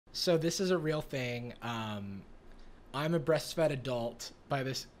So this is a real thing. I'm a breastfed adult by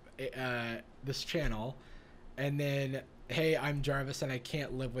this channel, and then hey, I'm Jarvis and I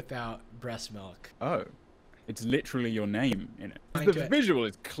can't live without breast milk. Oh, it's literally your name in it. Into The it. visual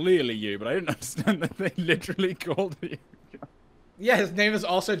is clearly you, but I didn't understand that they literally called you. Yeah, his name is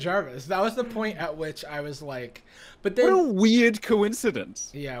also Jarvis. That was the point at which I was like, but then. What a weird coincidence.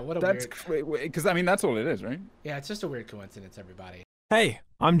 Yeah, what a That's weird. because I mean that's all it is, right? Yeah, it's just a weird coincidence, everybody. Hey,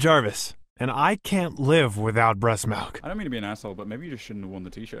 I'm Jarvis, and I can't live without breast milk. I don't mean to be an asshole, but maybe you just shouldn't have worn the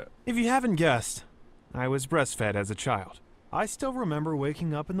t-shirt. If you haven't guessed, I was breastfed as a child. I still remember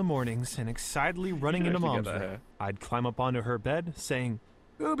waking up in the mornings and excitedly running into Mom's room. I'd climb up onto her bed, saying,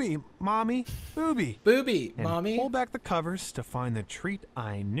 "Booby, Mommy, booby." Booby, and Mommy. pull back the covers to find the treat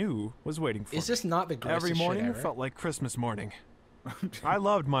I knew was waiting for me. Is this not the grossest Every morning shit ever? felt like Christmas morning. I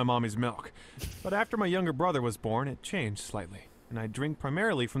loved my mommy's milk, but after my younger brother was born, it changed slightly, and I drink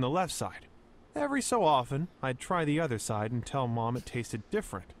primarily from the left side. Every so often, I'd try the other side and tell Mom it tasted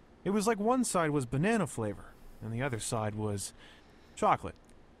different. It was like one side was banana flavor, and the other side was chocolate,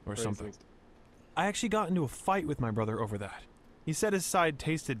 or something. I actually got into a fight with my brother over that. He said his side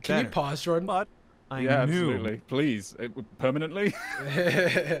tasted better. Can you pause, Jordan? But I knew. Absolutely. Please, permanently.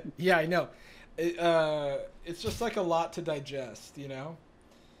 Yeah, I know. It's just like a lot to digest, you know?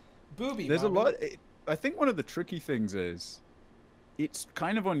 Booby, There's Mommy. a lot. I think one of the tricky things is, it's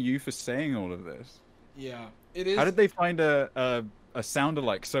kind of on you for saying all of this. Yeah, it is. How did they find a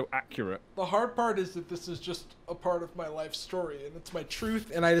sound-alike so accurate? The hard part is that this is just a part of my life story, and it's my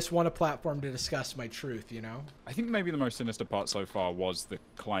truth, and I just want a platform to discuss my truth, you know? I think maybe the most sinister part so far was the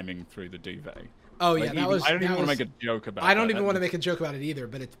climbing through the duvet. Oh, Like, yeah, that even, was... I don't even that want to was- make a joke about I don't that. even want to make a joke about it either,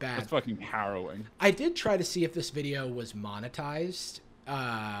 but it's bad. It's fucking harrowing. I did try to see if this video was monetized,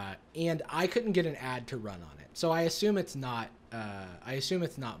 and I couldn't get an ad to run on it. So I assume it's not,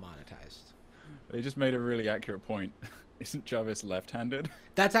 monetized. They just made a really accurate point. Isn't Jarvis left-handed?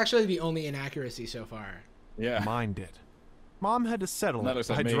 That's actually the only inaccuracy so far. Yeah. Mine did. Mom had to settle That it looks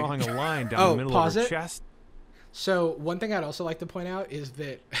by like me. drawing a line down Oh, the middle pause of her it. chest. So one thing I'd also like to point out is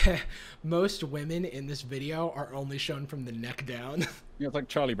that most women in this video are only shown from the neck down. Yeah, it's like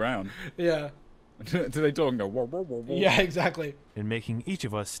Charlie Brown. Yeah. Do they talk and go, whoa, whoa, whoa, whoa? Yeah, exactly. And making each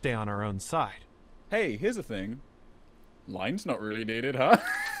of us stay on our own side. Hey, here's the thing. Line's not really needed, huh?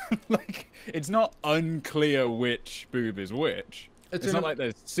 Like, it's not unclear which boob is which. It's not like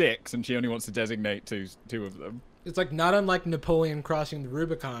there's 6 and she only wants to designate two of them. It's like not unlike Napoleon crossing the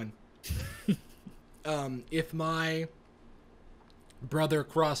Rubicon. If my brother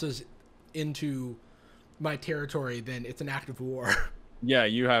crosses into my territory, then it's an act of war. Yeah,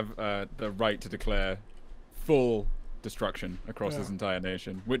 you have the right to declare full destruction across Yeah. this entire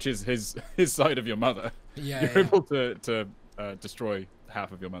nation, which is his side of your mother. Yeah, You're yeah. able to destroy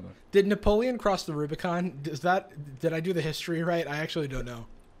half of your mother. Did Napoleon cross the Rubicon? Did I do the history right? I actually don't know.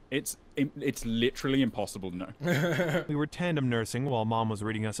 It's literally impossible to know. We were tandem nursing while Mom was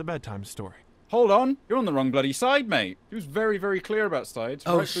reading us a bedtime story. Hold on, you're on the wrong bloody side, mate. He was very, very clear about sides.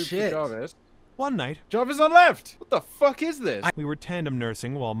 Oh, Right boob for shit. Jarvis. One night, Jarvis on left. What the fuck is this? we were tandem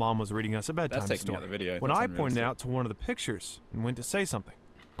nursing while Mom was reading us a bedtime That's taking me story. out of the video. When That's I pointed unrealistic. out to one of the pictures and went to say something,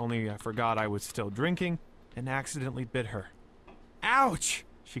 only I forgot I was still drinking and accidentally bit her. Ouch!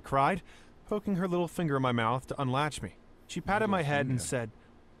 She cried, poking her little finger in my mouth to unlatch me. She patted my head and said,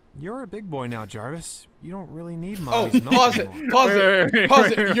 "You're a big boy now, Jarvis. You don't really need Oh, mommy's milk pause it. anymore." Pause it.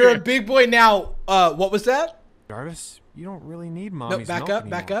 Pause it. You're a big boy now. What was that? Jarvis, you don't really need No, mommy's back milk up.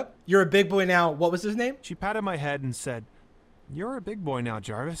 Back anymore. up. You're a big boy now. What was his name? She patted my head and said, "You're a big boy now,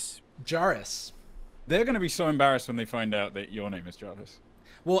 Jarvis." Jarvis. They're going to be so embarrassed when they find out that your name is Jarvis.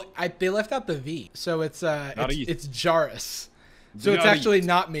 Well, they left out the V, so it's Jarvis. Jarvis. So it's Jarvis. actually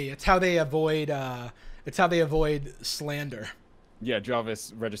not me. It's how they avoid slander. Yeah,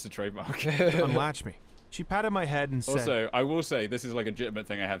 Jarvis registered trademark. To unlatch me. She patted my head and said, Also, I will say this is like a legitimate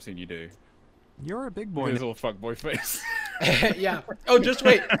thing I have seen you do. "You're a big Look boy at his now." little fuckboy face. Yeah. Oh, just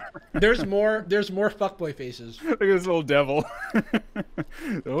wait. There's more fuckboy faces. Look at this little devil.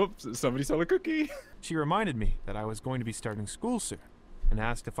 Oops, somebody stole a cookie. She reminded me that I was going to be starting school soon and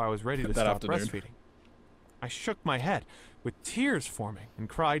asked if I was ready to That stop afternoon. breastfeeding. I shook my head with tears forming and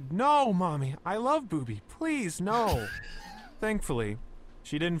cried, "No, Mommy, I love Booby. Please, no." Thankfully,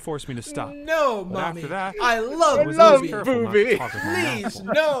 she didn't force me to stop. No, But mommy. after that, I love I was love always careful not Booby. to talk with my mouth Please, full.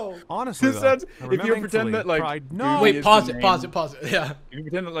 no. Honestly, This though, sounds- I if you pretend thankfully that, like, cried, Booby "No." Wait, is pause the it, pause name. it, pause it. Yeah. You can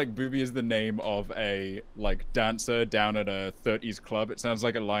pretend that like Booby is the name of a like dancer down at a 30s club. It sounds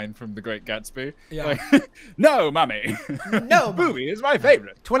like a line from The Great Gatsby. Yeah. Like, no, mommy. No, Booby is my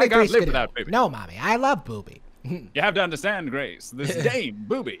favorite. I 23 can't live Skidoo. without Booby. No, mommy. I love Booby. You have to understand, Grace. This dame,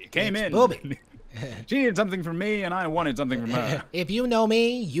 Booby, came in. Booby. She needed something from me, and I wanted something from her. If you know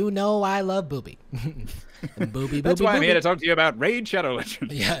me, you know I love Booby. Booby, That's Booby, why I'm Booby. here to talk to you about Raid Shadow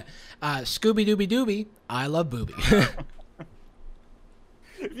Legends. Yeah. Scooby Dooby Dooby, I love Booby.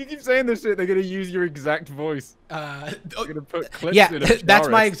 If you keep saying this shit, they're gonna use your exact voice. They're gonna put clips Yeah, in of that's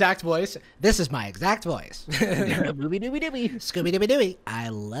my Jarvis. exact voice. This is my exact voice. Booby Dooby Dooby, Scooby Dooby Dooby, I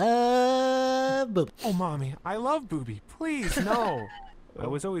love Booby. Oh, Mommy, I love Booby. Please, no. I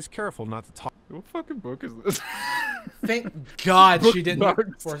was always careful not to talk. What fucking book is this? Thank God she didn't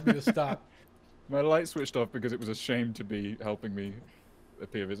Bookmarks. force me to stop. My light switched off because it was ashamed to be helping me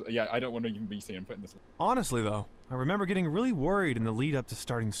appear visible. Yeah, I don't want to even be seen putting this. Honestly, though, I remember getting really worried in the lead up to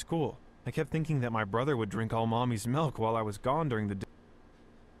starting school. I kept thinking that my brother would drink all Mommy's milk while I was gone during the day.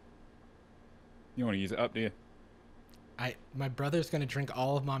 You want to use it up, do you? My brother's gonna drink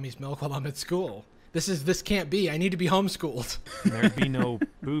all of Mommy's milk while I'm at school. This can't be. I need to be homeschooled. There'd be no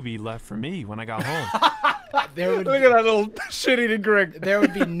Booby left for me when I got home. There would Look at that little shit-eating Greg. there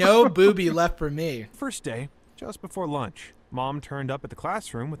would be no Booby left for me. First day, just before lunch, Mom turned up at the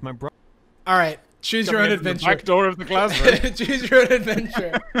classroom with my brother. All right, choose your own Coming in from the adventure. back door of the classroom. Choose your own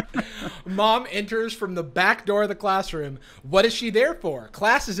adventure. Mom enters from the back door of the classroom. What is she there for?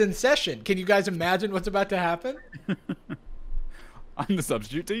 Class is in session. Can you guys imagine what's about to happen? I'm the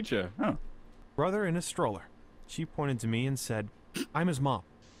substitute teacher. Oh. Brother in a stroller. She pointed to me and said, "I'm his mom.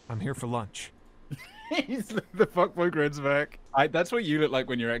 I'm here for lunch." He's the fuckboy grins back. That's what you look like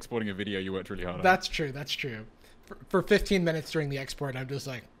when you're exporting a video you worked really hard on. That's true. That's true. For 15 minutes during the export, I'm just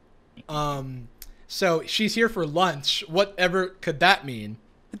like, so she's here for lunch. Whatever could that mean?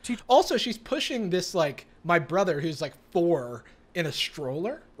 Also, she's pushing this, like, my brother who's like 4 in a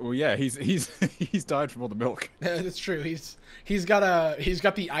stroller. Well, yeah, he's died from all the milk. That's true. He's got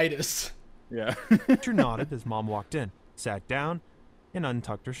the itis. Yeah. Teacher nodded as Mom walked in, sat down, and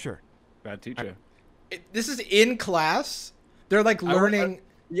untucked her shirt. Bad teacher. This is in class. They're like learning.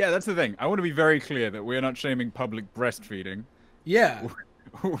 Yeah, that's the thing. I want to be very clear that we're not shaming public breastfeeding. Yeah.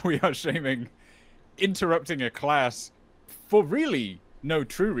 We are shaming interrupting a class for really no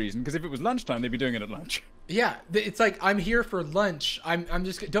true reason. Because if it was lunchtime, they'd be doing it at lunch. Yeah, it's like, I'm here for lunch. I'm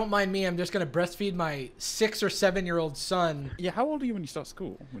just, don't mind me. I'm just gonna breastfeed my 6 or 7-year-old son. Yeah, how old are you when you start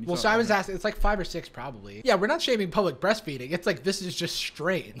school? Well, so I was asking. It's like 5 or 6 probably. Yeah, we're not shaming public breastfeeding. It's like, this is just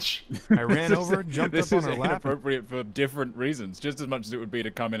strange. I ran over, jumped up on her This is lap. inappropriate for different reasons, just as much as it would be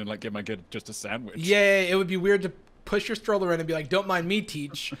to come in and like give my kid just a sandwich. Yeah, it would be weird to push your stroller in and be like, don't mind me,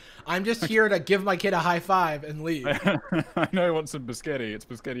 teach. I'm just here to give my kid a high five and leave. I know I want some biscotti. It's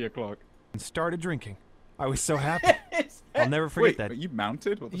biscotti o'clock. And started drinking. I was so happy. I'll never forget Wait, that. Are you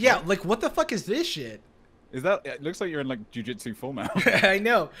mounted? What the Yeah, fuck? like, what the fuck is this shit? Is that? It looks like you're in like jujitsu full mount. I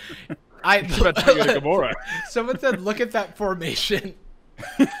know. About to go to Gamora. Someone said, look at that formation.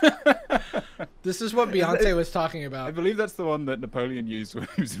 This is what Beyonce was talking I about. believe that's the one that Napoleon used when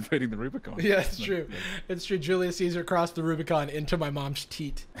he was invading the Rubicon. Yeah, it's true. It's true. Julius Caesar crossed the Rubicon into my mom's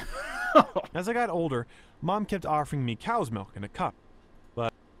teat. As I got older, Mom kept offering me cow's milk in a cup.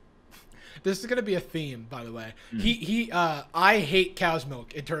 This is gonna be a theme, by the way. I hate cow's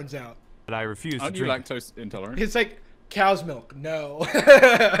milk, it turns out. But I refused to Aren't you drink. lactose intolerant? It's like, cow's milk, no.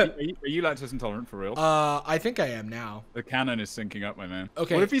 Are you lactose intolerant for real? I think I am now. The canon is syncing up, my man.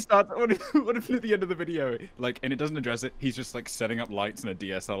 Okay. What if he starts? What if at the end of the video, like, and it doesn't address it, he's just like setting up lights in a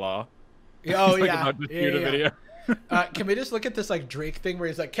DSLR. Oh, He's, like, yeah. about to shoot a video. Can we just look at this like Drake thing where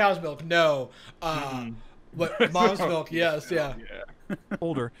he's like, cow's milk, no. What, mom's milk, yes, yeah. Yeah.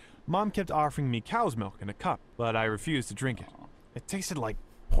 Older, Mom kept offering me cow's milk in a cup, but I refused to drink it. It tasted like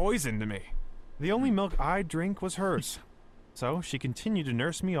poison to me. The only milk I'd drink was hers. So she continued to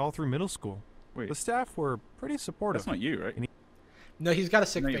nurse me all through middle school. Wait, The staff were pretty supportive. that's not you, right? No, he's got a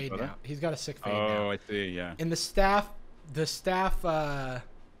sick No, your fade brother? now. He's got a sick fade now. Oh, I see. Yeah. And the staff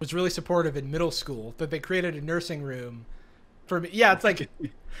was really supportive in middle school that they created a nursing room for me. Yeah, it's like,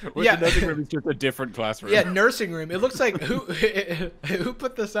 Well, yeah. the nursing room is just a different classroom. yeah, nursing room. It looks like who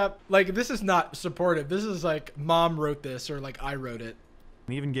put this up? Like, this is not supportive. This is like mom wrote this or like I wrote it.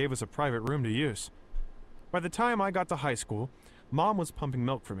 And even gave us a private room to use. By the time I got to high school, Mom was pumping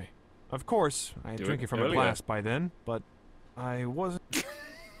milk for me. Of course, I had Do it drinking from a earlier. glass by then, but I wasn't.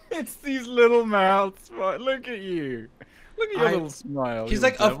 It's these little mouths. Look at you. Look at your little smile. He's you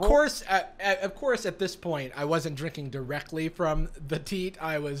like, little of devil." course, at this point, I wasn't drinking directly from the teat.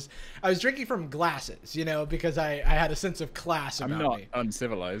 I was drinking from glasses, you know, because I had a sense of class about I'm not me.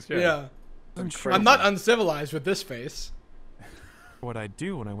 uncivilized. Yeah. wasn't sure I'm not uncivilized with this face. what I'd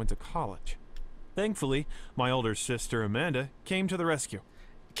do when I went to college. Thankfully, my older sister Amanda came to the rescue.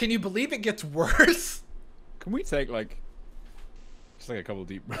 Can you believe it gets worse? Can we take like just like a couple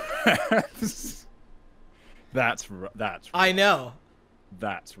deep breaths? That's I know.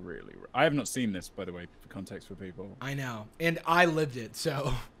 That's really. I have not seen this, by the way, for context for people. I know, and I lived it.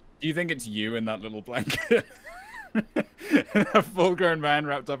 So. Do you think it's you in that little blanket? A full-grown man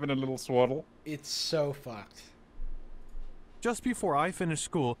wrapped up in a little swaddle. It's so fucked. Just before I finished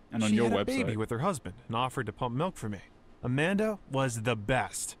school, And on she your had a website. baby with her husband and offered to pump milk for me. Amanda was the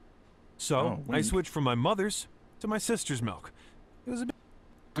best. So Oh, I wink. switched from my mother's to my sister's milk. It was a bit.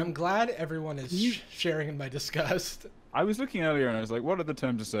 I'm glad everyone is sharing in my disgust. I was looking earlier and I was like, what are the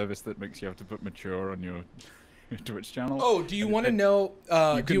terms of service that makes you have to put mature on your Twitch channel? Oh, do you And want to it- know?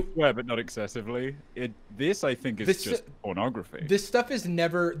 You can swear, but not excessively. This, I think, is This- just pornography. This stuff is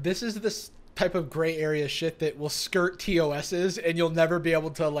never. This is this type of gray area shit that will skirt TOSs, and you'll never be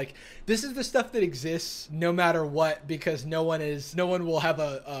able to like. This is the stuff that exists no matter what, because no one will have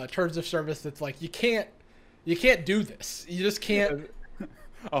a terms of service that's like you can't do this. You just can't.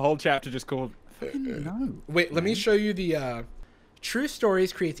 A whole chapter just called. No. Wait, let me show you the. True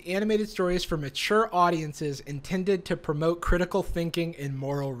Stories creates animated stories for mature audiences intended to promote critical thinking and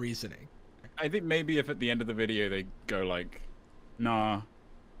moral reasoning. I think maybe if at the end of the video they go like, nah.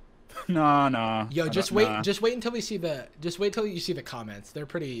 Nah. Yo, I just don't- wait, nah. just wait until you see the comments. They're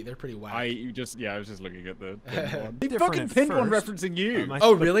pretty whack. I was just looking at the pinned one. They Different fucking at pinned one first. referencing you.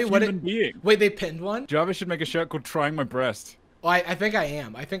 Oh, really? What? Human being. Wait, they pinned one? Jarvis should make a shirt called "Trying My Breast." Oh, I think I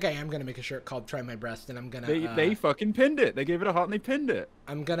am. I think I am gonna make a shirt called "Try My Breast," and I'm gonna. They fucking pinned it. They gave it a heart and they pinned it.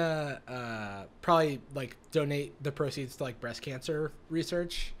 I'm gonna probably like donate the proceeds to like breast cancer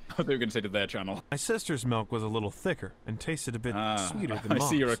research. Oh, they were gonna say to their channel. My sister's milk was a little thicker and tasted a bit sweeter than I mom's.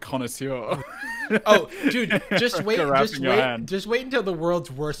 see you're a connoisseur. Oh, dude, just wait, Grabbing your hand. just wait until the world's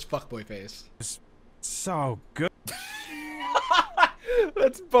worst fuckboy face. So good.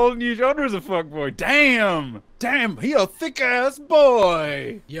 Let's bold new genres of fuckboy. Damn, he a thick ass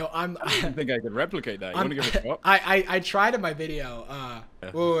boy. Yo, I don't think I could replicate that. You want to give it a shot? I tried in my video.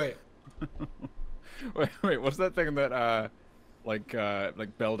 Wait. Wait, what's that thing that like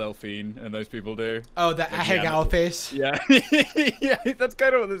Belle Delphine and those people do? Oh, the Like, Ahegao face. Yeah, yeah, that's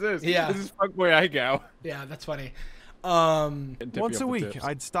kind of what this is. Yeah. This is fuckboy Ahegao. Yeah, that's funny. Once a week,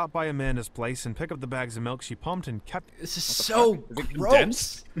 I'd stop by Amanda's place and pick up the bags of milk she pumped and kept. This is so Is it gross.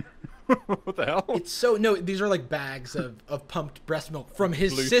 condensed? What the hell? It's so no. These are like bags of pumped breast milk from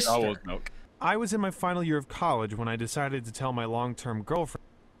his Blue sister. Star Wars milk. I was in my final year of college when I decided to tell my long-term girlfriend.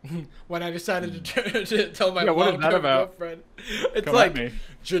 When I decided to tell my Yeah, what is that long-term about? girlfriend, it's Come like at me.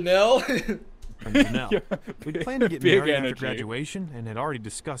 Janelle. And Janelle. Yeah, We'd planned to get big married energy. after graduation and had already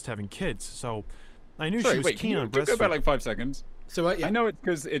discussed having kids, so I knew Sorry, she was wait, keen on can you go back breastfeeding. like 5 seconds? So what? Yeah. I know it's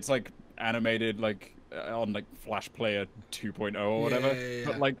because it's like animated, like on like Flash Player 2.0 or whatever. Yeah.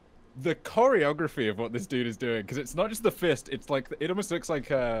 But like the choreography of what this dude is doing, because it's not just the fist. It's like it almost looks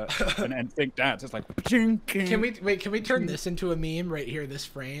like an NSYNC dance. It's like. Can we turn this into a meme right here? This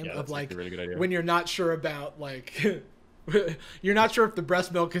frame Yeah, of that's like a really good idea. when you're not sure about like. You're not sure if the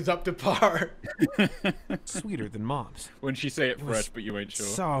breast milk is up to par. Sweeter than mom's. When she say it was fresh, but you ain't sure.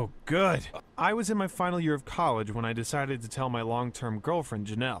 So good. I was in my final year of college when I decided to tell my long-term girlfriend,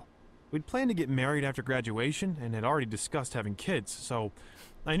 Janelle. We'd planned to get married after graduation and had already discussed having kids, so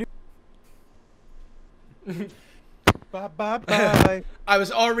I knew. Bye. I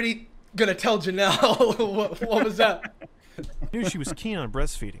was already gonna tell Janelle. what was that? Knew she was keen on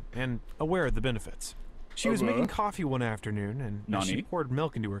breastfeeding and aware of the benefits. She was Uh-huh. making coffee one afternoon, and as she Nani? poured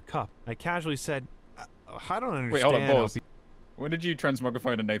milk into her cup, I casually said, I don't understand. Wait, hold on, how pause. When did you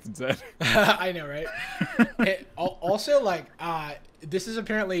transmogrify to Nathan's head? I know, right? Also, like, this is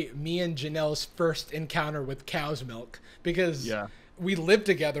apparently me and Janelle's first encounter with cow's milk because Yeah. we live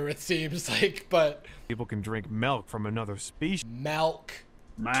together. It seems like, but people can drink milk from another species, milk.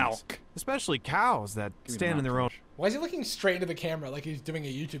 Milk. especially cows that Give me the stand in their own. mouthwash. Why is he looking straight into the camera like he's doing a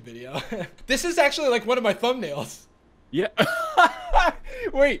YouTube video? This is actually like one of my thumbnails. Yeah.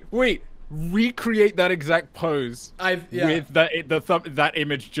 wait. Recreate that exact pose with that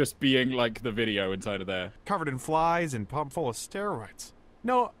image just being like the video inside of there. Covered in flies and pumped full of steroids.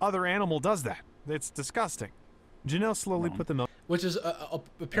 No other animal does that. It's disgusting. Janelle slowly put the milk. Which is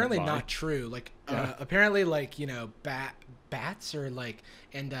apparently Don't lie. not true. Like Yeah. apparently, like bats or like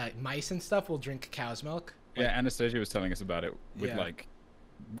and mice and stuff will drink cow's milk. Yeah, Anastasia was telling us about it with Yeah. like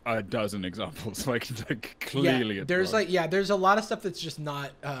a dozen examples. Like clearly, Yeah, it's there's wrong. like there's a lot of stuff that's just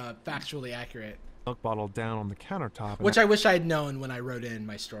not factually accurate. Milk bottle down on the countertop. And Which I wish I had known when I wrote in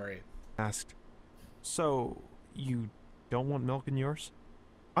my story. asked, "So you don't want milk in yours?"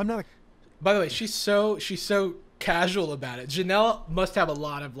 I'm not a By the way, she's so casual about it. Janelle must have a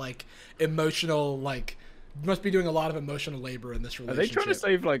lot of like emotional like must be doing a lot of emotional labor in this Are relationship. they trying to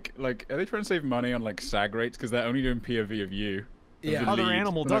save are they trying to save money on like SAG rates because they're only doing POV of you? Yeah. Other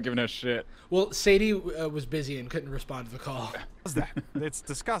animal not giving us shit. Well, Sadie was busy and couldn't respond to the call. What's that? It's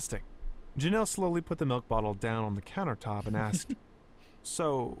disgusting. Janelle slowly put the milk bottle down on the countertop and asked,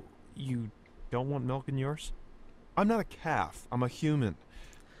 "So, you don't want milk in yours?" "I'm not a calf. I'm a human."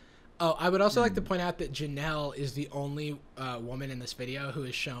 Oh, I would also like to point out that Janelle is the only woman in this video who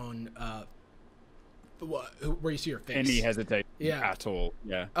has shown where you see her face. Any hesitation Yeah. at all.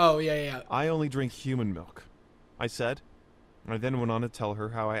 Yeah. Oh, yeah. "I only drink human milk," I said. I then went on to tell her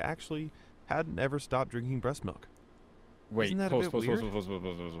how I actually hadn't ever stopped drinking breast milk. Wait, Isn't that a pause. bit weird?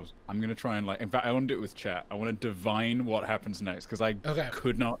 I'm going to try and in fact, I want to do it with chat. I want to divine what happens next because I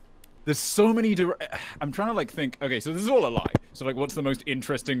could not. There's so many. I'm trying to think. Okay, so this is all a lie. So what's the most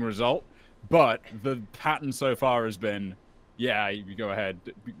interesting result? But the pattern so far has been, yeah, you go ahead,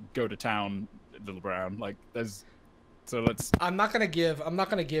 go to town, little brown. There's. So let's. I'm not gonna give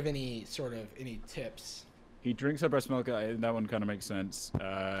any tips. He drinks her breast milk. That one kind of makes sense.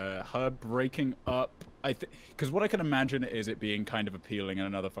 Her breaking up. Because what I can imagine is it being kind of appealing and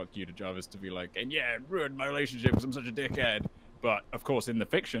another fuck you to Jarvis to be like, and yeah, it ruined my relationship because I'm such a dickhead. But of course, in the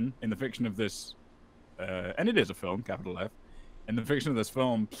fiction of this, and it is a film, capital F. In the fiction of this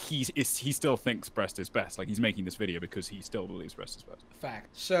film, he still thinks breast is best. He's making this video because he still believes breast is best. Fact.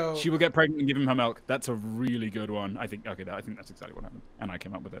 So she will get pregnant and give him her milk. That's a really good one. I think. Okay, I think that's exactly what happened, and I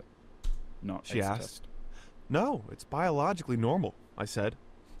came up with it. Not She ace asked. test. "No, it's biologically normal," I said.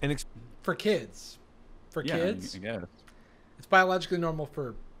 And for kids, I guess. it's biologically normal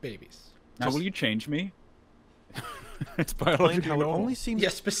for babies. Now, will you change me? It's explained biologically how it normal. only seems Yeah,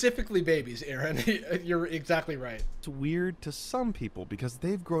 specifically babies, Aaron. You're exactly right. weird to some people because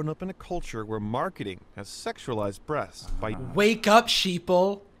they've grown up in a culture where marketing has sexualized breasts by Wake up,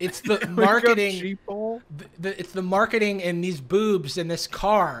 sheeple! It's the marketing. It's the marketing and these boobs in this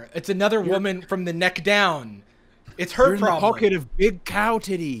car. It's another woman from the neck down. It's her You're in the problem. pocket of big cow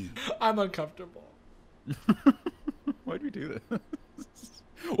titty. I'm uncomfortable. Why'd we do this?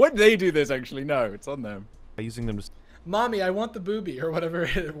 Why'd they do this, actually? No, it's on them. using them to Mommy, I want the boobie, or whatever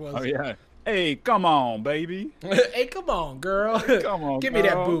it was. Oh, yeah. Hey, come on, baby. Hey, come on, girl. Come on, Give me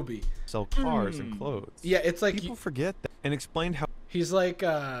that girl. boobie. sell cars and clothes. Yeah, it's like People forget that and explained how he's like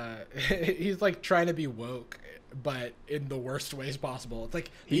trying to be woke, but in the worst ways possible. It's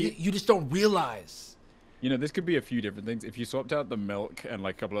like you just don't realize. You know, this could be a few different things. If you swapped out the milk and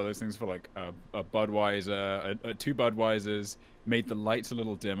a couple of those things for a Budweiser, two Budweisers, made the lights a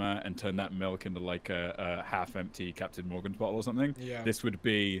little dimmer, and turned that milk into a half-empty Captain Morgan's bottle or something, this would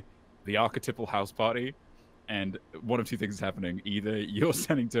be the archetypal house party. And one of two things is happening. Either you're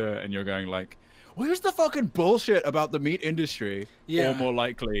standing to her and you're going where's the fucking bullshit about the meat industry? Yeah. Or more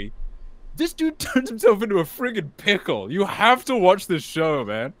likely, this dude turns himself into a friggin' pickle. You have to watch this show,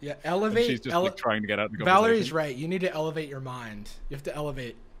 man. Yeah, And elevate. she's just trying to get out of the Valerie's conversation. right. You need to elevate your mind. You have to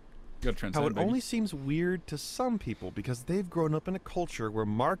elevate. You gotta transcend, how it baby. only seems weird to some people because they've grown up in a culture where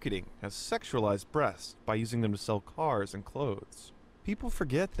marketing has sexualized breasts by using them to sell cars and clothes. People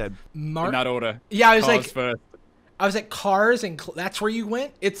forget that In that order. Yeah, I was Cars first. I was at cars and that's where you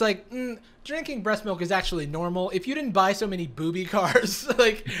went. It's drinking breast milk is actually normal. If you didn't buy so many booby cars,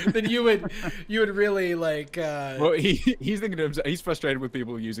 then you would really Well, he's thinking to himself. He's frustrated with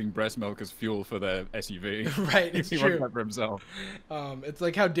people using breast milk as fuel for their SUV. Right, it's he true. wants that for himself. It's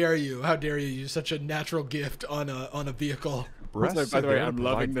like, how dare you use such a natural gift on a vehicle. breasts Also, by are the way, there to I'm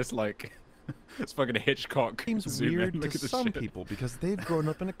loving provide this it's fucking Hitchcock. seems zoom in. weird Look to at this some shit. people because they've grown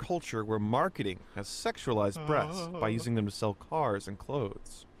up in a culture where marketing has sexualized breasts by using them to sell cars and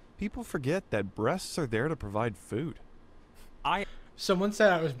clothes. People forget that breasts are there to provide food. Someone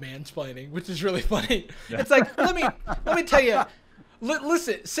said I was mansplaining, which is really funny. It's like, let me tell you.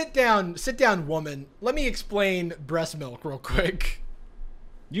 Listen, sit down, woman. Let me explain breast milk real quick.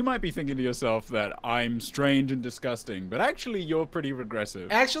 You might be thinking to yourself that I'm strange and disgusting, but actually you're pretty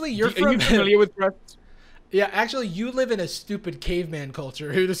regressive. Actually, Are you familiar with breasts? Yeah, actually, you live in a stupid caveman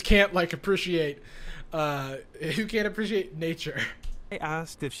culture who just can't appreciate, who can't appreciate nature. I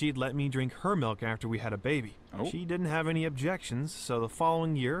asked if she'd let me drink her milk after we had a baby. Oh. She didn't have any objections, so the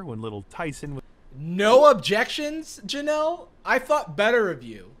following year, when little Tyson was No objections, Janelle? I thought better of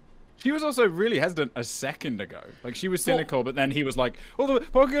you. She was also really hesitant a second ago. She was cynical, but then he was like, "Oh,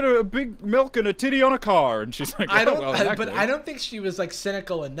 I'll get a big milk and a titty on a car," and she's like, I don't, well, exactly. but I don't think she was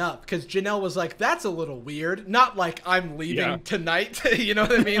cynical enough because Janelle was like, "That's a little weird." Not I'm leaving tonight. You know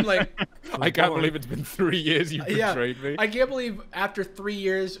what I mean? I can't believe it's been 3 years you've betrayed me. I can't believe after 3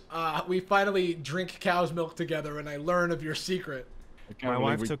 years we finally drink cow's milk together and I learn of your secret. my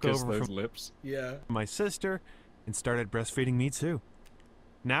wife took over those from lips. Yeah. my sister and started breastfeeding me too.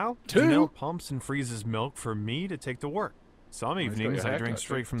 Now, Too? Janelle pumps and freezes milk for me to take to work. Some he's got evenings your I drink haircut,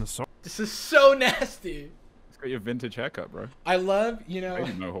 straight too. from the source. This is so nasty. It's got your vintage haircut, bro. I love, you know.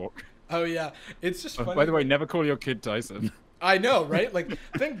 Baby mohawk. Oh yeah, it's just funny. By the way, never call your kid Tyson. I know, right? Like,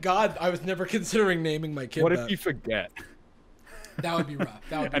 thank God I was never considering naming my kid What that. if you forget? That would be rough.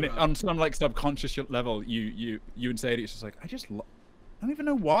 That would be And rough. on some like subconscious level, you and Sadie, it's just like, I don't even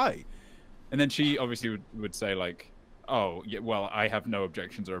know why. And then she obviously would say like, oh, yeah, well, I have no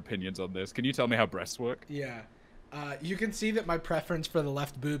objections or opinions on this. Can you tell me how breasts work? Yeah. You can see that my preference for the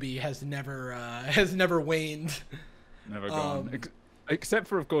left boobie has never waned. Never gone. Except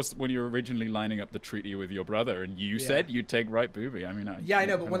for, of course, when you were originally lining up the treaty with your brother, and you said you'd take right boobie. I mean, I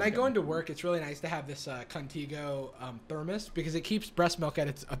know, but when I go into work, it's really nice to have this Contigo thermos because it keeps breast milk at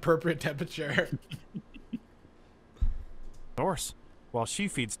its appropriate temperature. Source, while she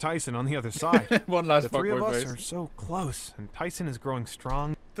feeds Tyson on the other side. One last The three of fuckboy us face. are so close, and Tyson is growing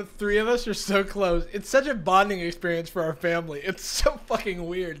strong. The three of us are so close. It's such a bonding experience for our family. It's so fucking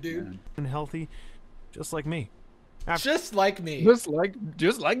weird, dude. And healthy, just like me. Just like me.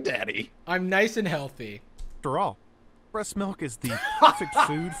 Just like Daddy. I'm nice and healthy. After all, breast milk is the perfect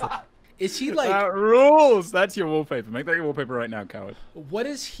food for... Is he like... That rules. That's your wallpaper. Make that your wallpaper right now, coward. What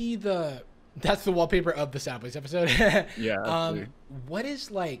is he the... That's the wallpaper of the Soundplace episode. Yeah, absolutely. What is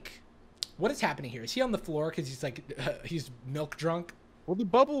like... What is happening here? Is he on the floor because he's like... he's milk drunk? Well, the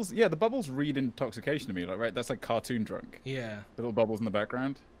bubbles, the bubbles read intoxication to me, like, right? That's like cartoon drunk. Yeah. Little bubbles in the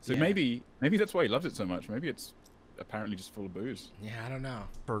background. So Yeah. maybe that's why he loves it so much. Maybe it's apparently just full of booze. Yeah, I don't know.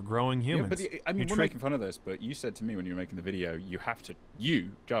 for growing humans. Yeah, but I mean, we're making fun of this, but you said to me when you were making the video,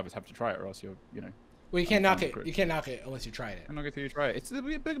 Jarvis, have to try it, or else you're, Well, you can't knock it. Chris. You can't knock it unless you tried it. I'm not going to try it. It's the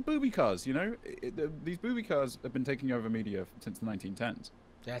big booby cars, these booby cars have been taking over media since the 1910s.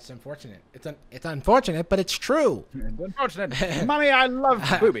 That's unfortunate. It's unfortunate, but it's true. And unfortunate. Mommy, I love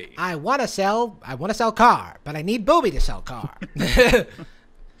booby. I want to sell car, but I need booby to sell car.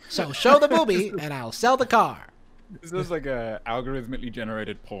 So show the booby, and I'll sell the car. This is like a algorithmically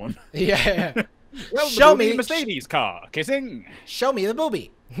generated porn. Yeah. Well, Show the booby me- Mercedes car kissing. Show me the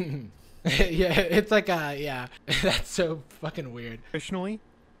booby. Yeah, it's like yeah. That's so fucking weird. Nutritionally,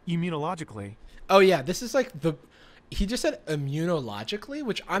 immunologically, Oh yeah, this is like he just said immunologically,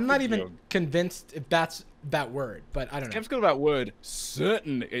 which I'm not even Yeah. convinced if that's that word, but I don't know. Skeptical about word.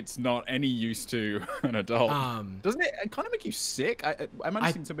 Certain it's not any use to an adult. Doesn't it kind of make you sick? I might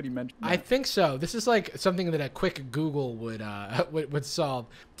have seen somebody mention that. I think so. This is like something that a quick Google would solve.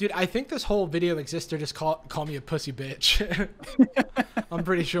 Dude, I think this whole video exists to just call me a pussy bitch. I'm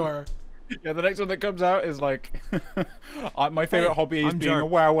pretty sure. Yeah, the next one that comes out is like, my favorite hobby is I'm being a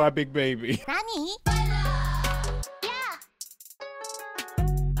Jarvis. wow big baby. Honey.